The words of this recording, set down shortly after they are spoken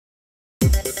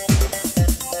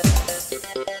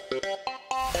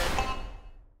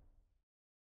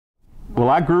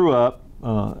I grew up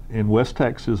in West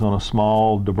Texas on a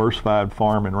small, diversified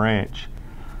farm and ranch.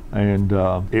 And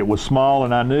it was small,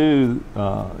 and I knew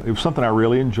it was something I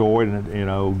really enjoyed,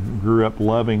 and grew up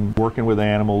loving working with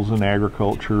animals and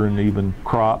agriculture and even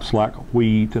crops like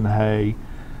wheat and hay.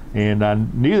 And I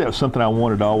knew that was something I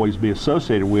wanted to always be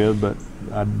associated with, but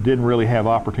I didn't really have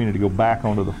opportunity to go back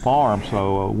onto the farm,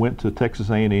 so I went to Texas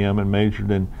A&M and majored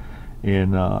in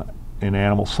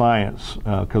animal science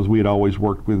because we had always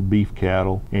worked with beef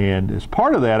cattle. And as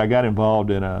part of that, I got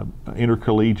involved in an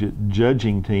intercollegiate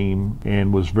judging team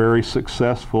and was very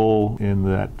successful in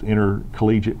that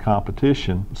intercollegiate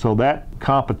competition. So that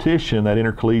competition, that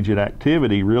intercollegiate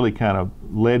activity, really kind of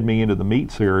led me into the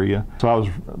meats area. So I was,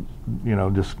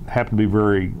 just happened to be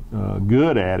very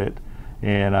good at it.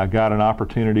 And I got an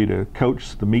opportunity to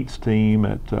coach the meats team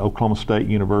at Oklahoma State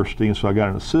University, and so I got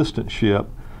an assistantship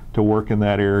to work in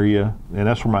that area, and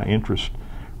that's where my interest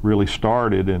really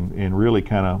started, and really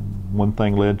kind of one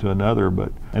thing led to another.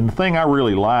 And the thing I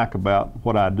really like about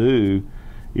what I do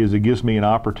is it gives me an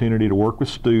opportunity to work with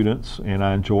students, and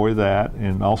I enjoy that,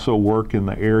 and also work in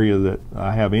the area that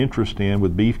I have interest in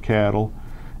with beef cattle,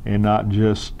 and not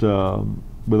just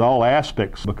with all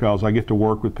aspects, because I get to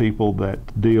work with people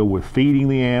that deal with feeding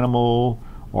the animal,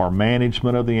 or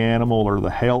management of the animal, or the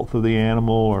health of the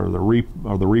animal, or the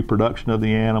reproduction of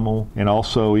the animal, and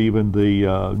also even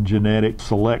the genetic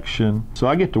selection. So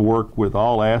I get to work with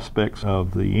all aspects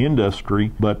of the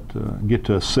industry, but get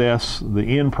to assess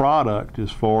the end product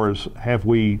as far as have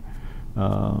we,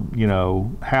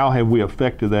 how have we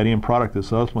affected that end product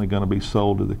that's ultimately going to be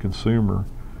sold to the consumer.